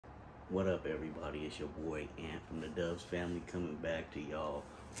What up, everybody? It's your boy Ant from the Dubs family coming back to y'all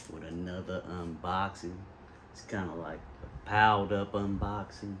with another unboxing. It's kind of like a piled up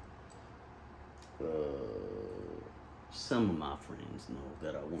unboxing. Some of my friends know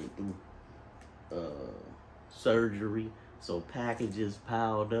that I went through surgery, so packages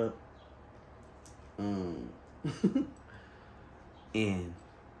piled up. And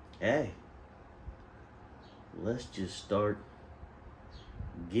hey, let's just start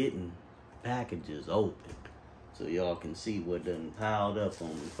getting packages open so y'all can see what done piled up on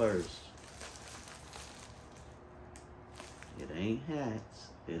me first. It ain't hats,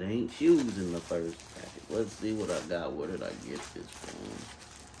 it ain't shoes in the first package. Let's see what I got. Where did I get this from?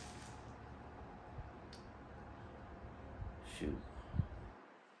 Shoot.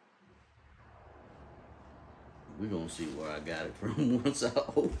 We're gonna see where I got it from once I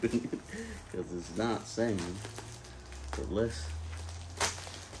open it, because it's not saying. So let's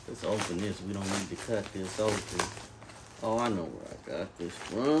open this. We don't need to cut this open. Oh, I know where I got this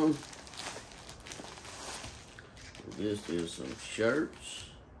from. This is some shirts.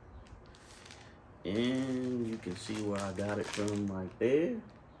 And you can see where I got it from right there.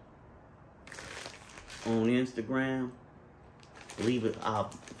 On Instagram. Leave it,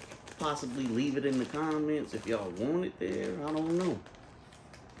 I'll possibly leave it in the comments if y'all want it there. I don't know.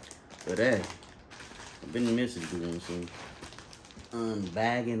 But hey, I've been missing doing some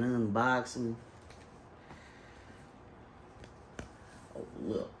unbagging, unboxing. Oh,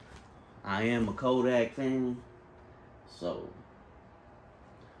 look. I am a Kodak fan. So,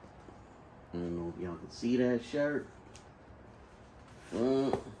 I don't know if y'all can see that shirt.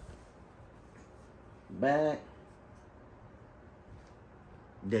 Front, back,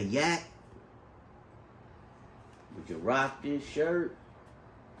 the yak. Would you rock this shirt?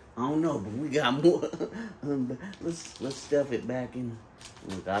 I don't know, but we got more. Let's stuff it back in.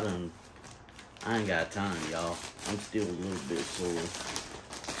 Look, I ain't got time, y'all. I'm still a little bit sore.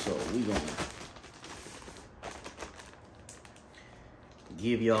 So we gonna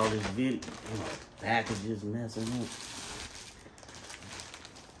give y'all this video. Packages messing up.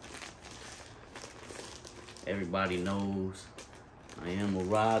 Everybody knows I am a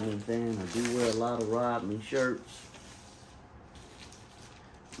Rodman fan. I do wear a lot of Rodman shirts.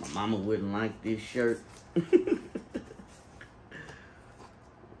 My mama wouldn't like this shirt. But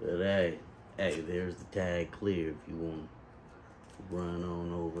hey, there's the tag clear if you want to run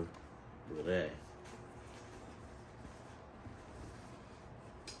on over. But hey,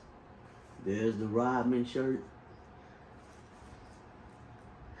 there's the Rodman shirt.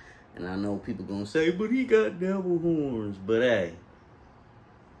 And I know people gonna say, but he got devil horns. But hey,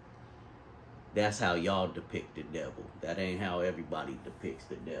 that's how y'all depict the devil. That ain't how everybody depicts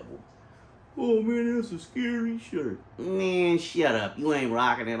the devil. Oh man, that's a scary shirt. Man, shut up. You ain't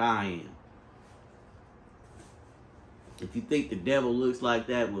rocking it, I am. If you think the devil looks like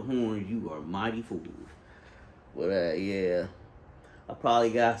that with horns, you are mighty foolish. But yeah, I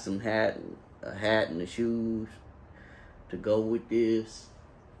probably got a hat and the shoes to go with this.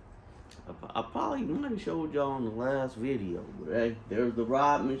 I probably might have showed y'all in the last video. But hey, there's the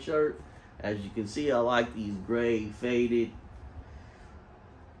Rodman shirt. As you can see, I like these gray faded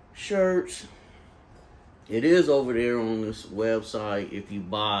shirts. It is over there on this website. If you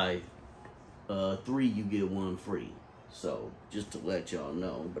buy 3, you get 1 free. So just to let y'all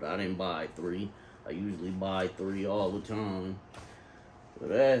know, but I didn't buy 3. I usually buy 3 all the time. But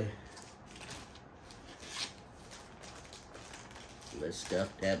hey, let's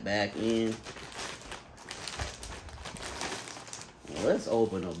stuff that back in. Let's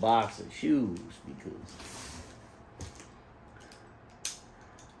open a box of shoes because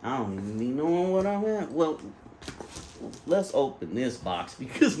I don't even be knowing what I'm at. Well, let's open this box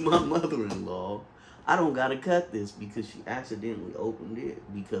because my mother-in-law, I don't gotta cut this because she accidentally opened it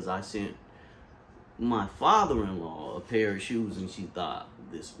because I sent my father-in-law a pair of shoes and she thought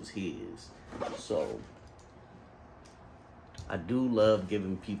this was his. So I do love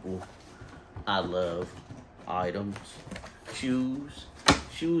giving people I love items. Shoes.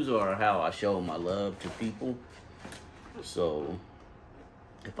 Shoes are how I show my love to people. So,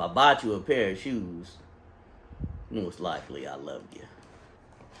 if I bought you a pair of shoes, most likely I love you.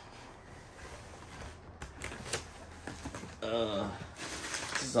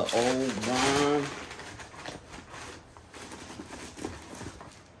 This is an old bond.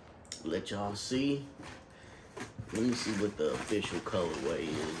 Let y'all see. Let me see what the official colorway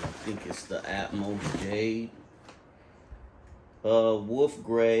is. I think it's the Atmos Jade. Wolf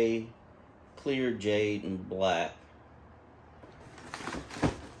Gray, Clear Jade, and Black.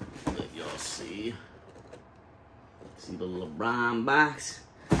 Let y'all see. See the LeBron box?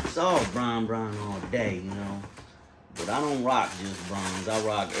 it's all Bron all day, you know. But I don't rock just Brons. I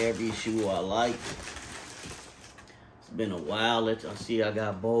rock every shoe I like. It's been a while. I see I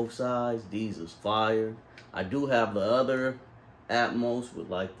got both sides. These is fire. I do have the other Atmos with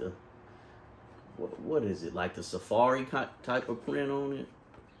like the, what is it? Like the safari type of print on it.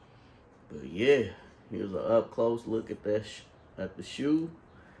 But yeah, here's an up close look at that at the shoe.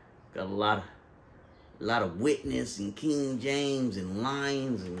 Got a lot of witness and King James and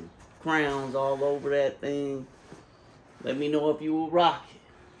lions and crowns all over that thing. Let me know if you will rock it.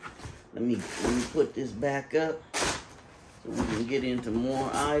 Let me put this back up so we can get into more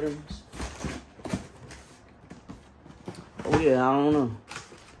items. Oh yeah, I don't know.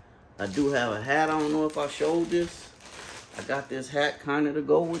 I do have a hat. I don't know if I showed this. I got this hat kind of to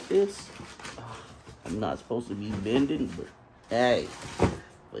go with this. I'm not supposed to be bending, but hey,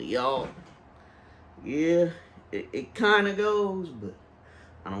 for y'all, yeah, it kind of goes, but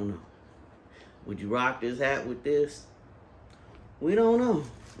I don't know. Would you rock this hat with this? We don't know.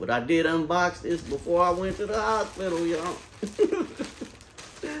 But I did unbox this before I went to the hospital, y'all.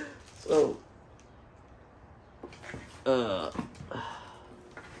 So,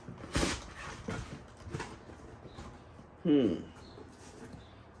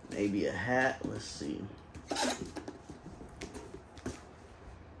 maybe a hat. Let's see.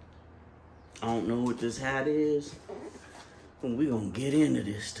 I don't know what this hat is, but we're gonna get into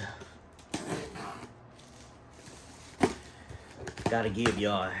this stuff. Gotta give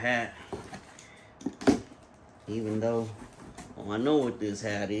y'all a hat, even though I know what this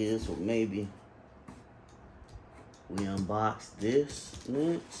hat is, so maybe we unbox this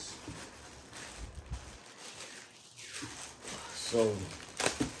next. So,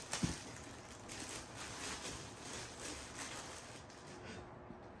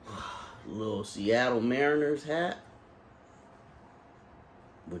 little Seattle Mariners hat.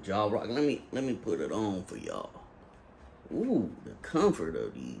 But y'all rock. Let me put it on for y'all. Ooh, the comfort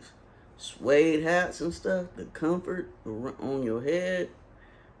of these suede hats and stuff. The comfort on your head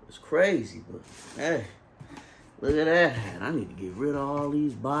is crazy. But hey, look at that hat. I need to get rid of all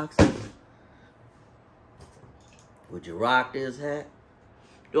these boxes. Would you rock this hat?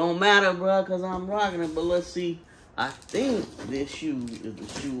 Don't matter, bro, because I'm rocking it. But let's see. I think this shoe is the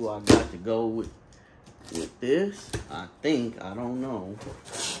shoe I got to go with this. I think. I don't know.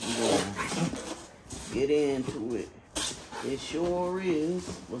 We're going to get into it. It sure is.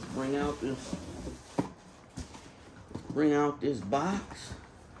 Let's bring out this box.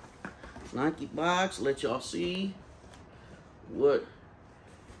 Nike box. Let y'all see what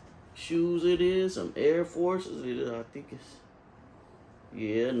shoes it is. Some Air Forces. It is, I think it's,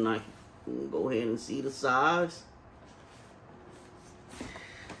 yeah, Nike. Go ahead and see the size.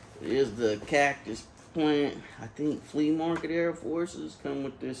 It is the Cactus Plant, I think, flea market Air Forces. Come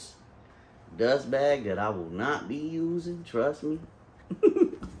with this dust bag that I will not be using, trust me.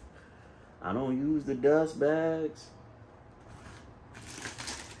 I don't use the dust bags.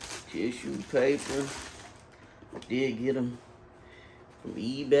 Tissue paper. I did get them from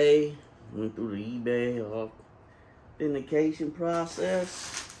eBay. Went through the eBay authentication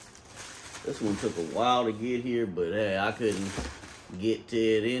process. This one took a while to get here, but hey, I couldn't get to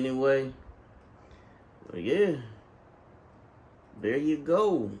it anyway. But yeah, there you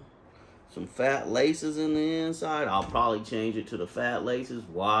go. Some fat laces in the inside. I'll probably change it to the fat laces.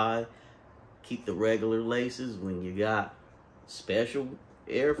 Why keep the regular laces when you got special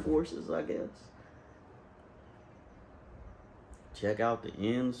Air Forces, I guess? Check out the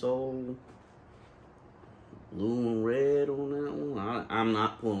insole. Blue and red on that one. I'm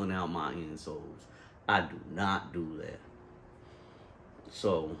not pulling out my insoles. I do not do that.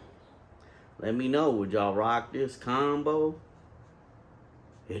 So, let me know. Would y'all rock this combo?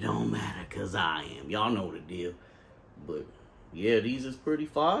 It don't matter, because I am. Y'all know the deal. But, yeah, these is pretty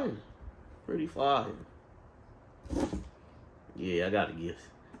fire. Pretty fire. Yeah, I gotta get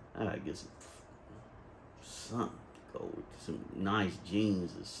something to go with some nice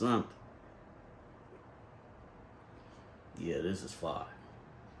jeans or something. Yeah, this is fire.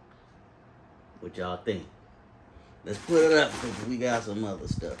 What y'all think? Let's put it up, because we got some other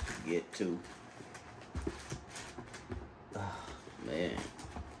stuff to get to. Oh, man.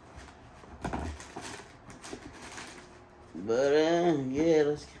 But, yeah,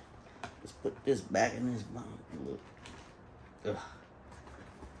 let's put this back in this bottle. Look. Ugh.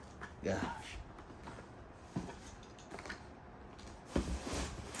 Gosh.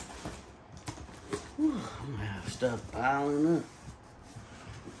 Whew, I'm gonna have stuff piling up.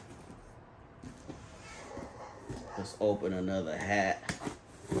 Let's open another hat.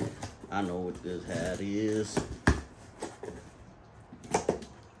 I know what this hat is.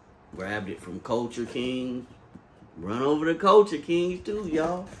 grabbed it from Culture Kings. Run over to Culture Kings too,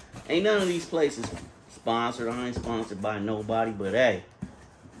 y'all. Ain't none of these places sponsored. I ain't sponsored by nobody, but hey,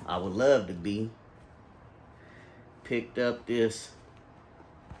 I would love to be. Picked up this,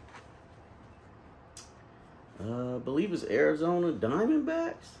 I believe it's Arizona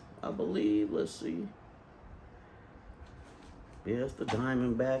Diamondbacks. I believe. Let's see. Yeah, it's the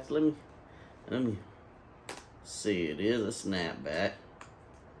Diamondbacks. Let me see. It is a snapback.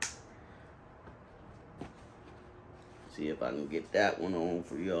 See if I can get that one on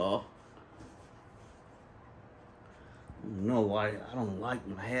for y'all. You know why I don't like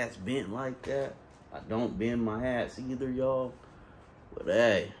my hats bent like that. I don't bend my hats either, y'all. But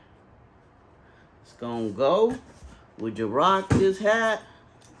hey, it's gonna go. Would you rock this hat?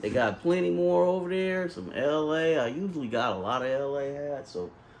 They got plenty more over there. Some LA. I usually got a lot of LA hats,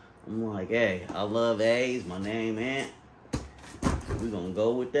 so I'm like, hey, I love A's. My name Ant. We're gonna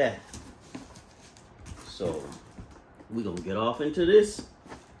go with that. So we're gonna get off into this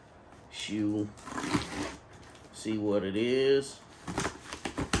shoe. See what it is.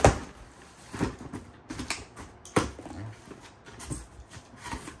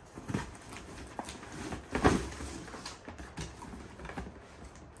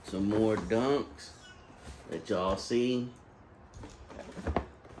 Some more dunks that y'all see.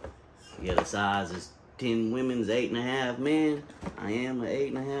 Yeah, the size is 10 women's, 8.5 men. I am an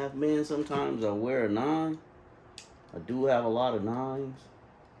 8.5 man. Sometimes I wear a 9. I do have a lot of 9s.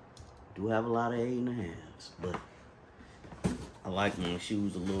 Do have a lot of 8.5s, but I like my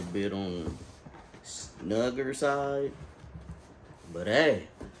shoes a little bit on the snugger side. But hey,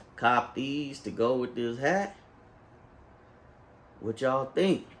 cop these to go with this hat. What y'all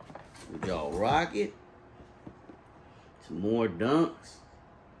think? Would y'all rock it? Some more dunks.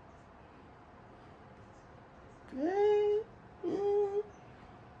 Hey,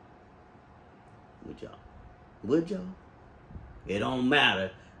 Would y'all? Would y'all? It don't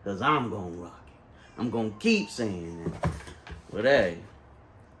matter, because I'm going to rock it. I'm going to keep saying it. But hey,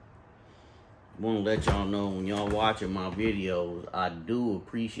 I want to let y'all know when y'all watching my videos, I do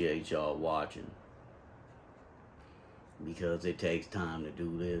appreciate y'all watching. Because it takes time to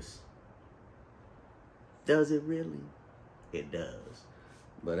do this. Does it really? It does.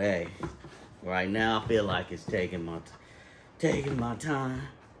 But hey, right now I feel like it's taking my time.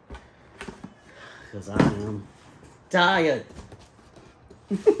 Because I am tired.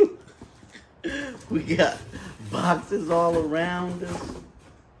 We got boxes all around us.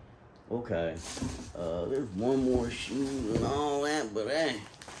 Okay. There's one more shoe and all that, but hey.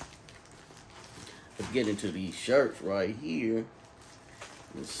 Let's get into these shirts right here.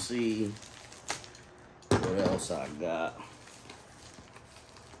 Let's see what else I got.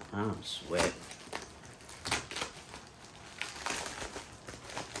 I'm sweating.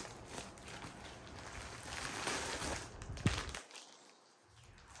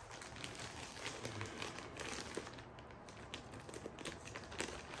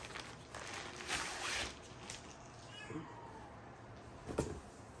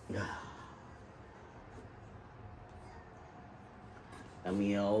 I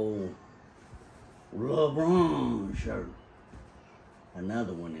mean, old LeBron shirt.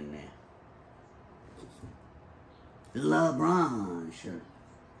 Another one in there. LeBron shirt.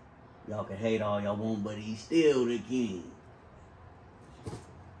 Y'all can hate all y'all want, but he's still the king.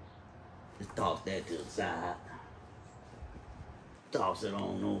 Just toss that to the side. Toss it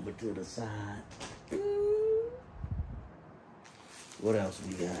on over to the side. What else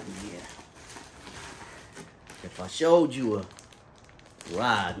we got in here? If I showed you a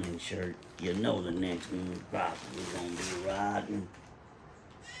Rodman shirt, you know the next one is probably gonna be Rodman.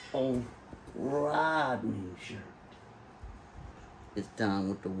 Oh, Rodman shirt. This time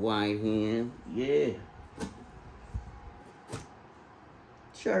with the white hand, yeah.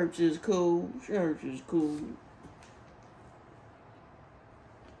 Shirts is cool, shirts is cool.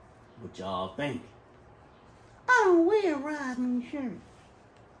 What y'all think? I don't wear Rodman shirts.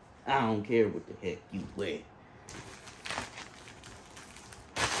 I don't care what the heck you wear.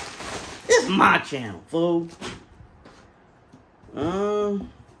 This is my channel, fool.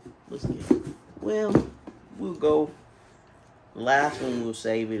 Let's get it. Well, we'll go. The last one, we'll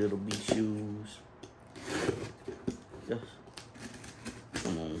save it. It'll be shoes. Just,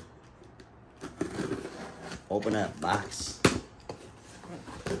 come on. Open up box.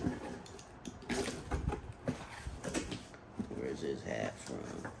 Where's his hat from?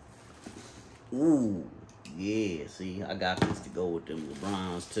 Ooh, yeah. See, I got this to go with them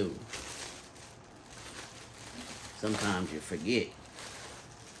LeBrons too. Sometimes you forget.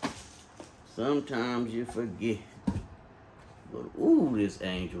 Sometimes you forget. But ooh, this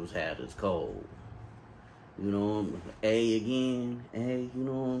Angels hat is cold. You know, A again, A, you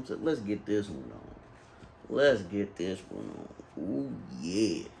know what I'm saying? Let's get this one on. Let's get this one on. Ooh,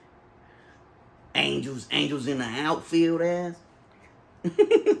 yeah. Angels in the outfield ass.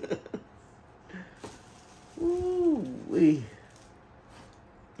 Ooh, wee.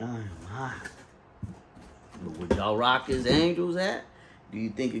 I am hot. But would y'all rock this Angels hat? Do you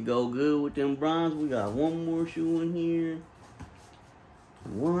think it go good with them bronze? We got one more shoe in here.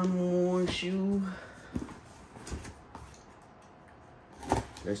 One more shoe.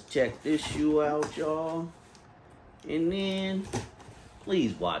 Let's check this shoe out, y'all. And then,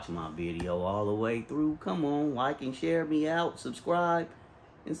 please watch my video all the way through. Come on, like and share me out. Subscribe.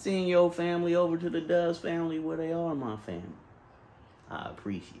 And send your family over to the Dubs family where they are my family. I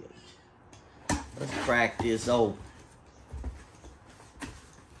appreciate you. Let's crack this open.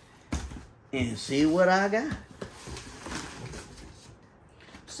 And see what I got.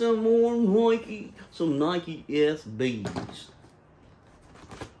 Some more Nike, some Nike SBs.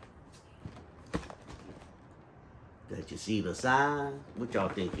 That you see the size? What y'all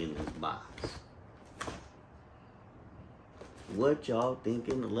think in this box? What y'all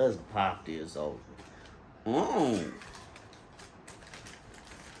thinking? Let's pop this open. Oh.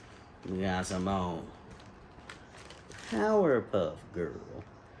 We got some on Powerpuff Girl.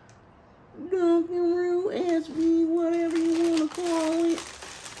 Dunkaroo, SB, whatever you want to call it.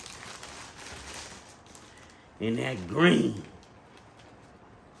 In that green.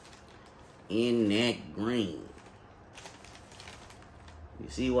 In that green. You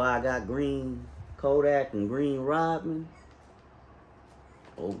see why I got green Kodak and green Rodman?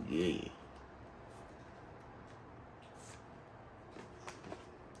 Oh, yeah.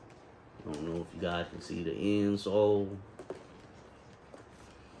 I don't know if you guys can see the insole.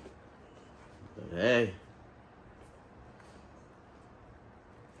 But hey.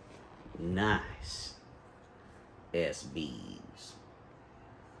 Nice. SBs.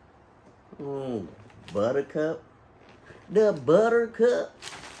 Oh, Buttercup. The Buttercup.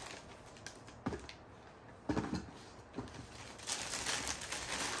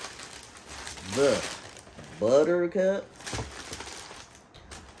 The Buttercup.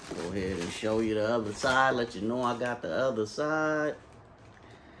 Go ahead and show you the other side. Let you know I got the other side.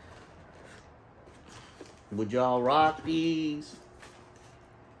 Would y'all rock these?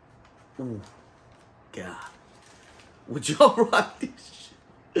 Ooh, God. Would y'all rock this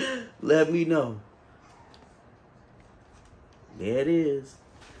shit? Let me know. There it is.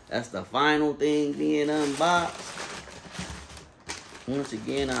 That's the final thing being unboxed. Once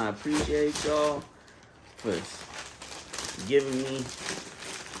again, I appreciate y'all for giving me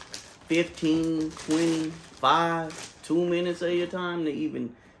 15, 25, 2 minutes of your time to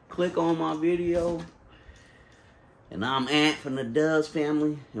even click on my video. And I'm Ant from the Dubs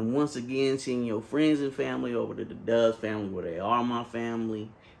family. And once again, send your friends and family over to the Dubs family where they are my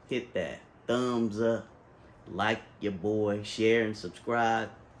family. Hit that thumbs up. Like your boy. Share and subscribe.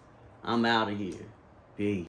 I'm out of here. Peace.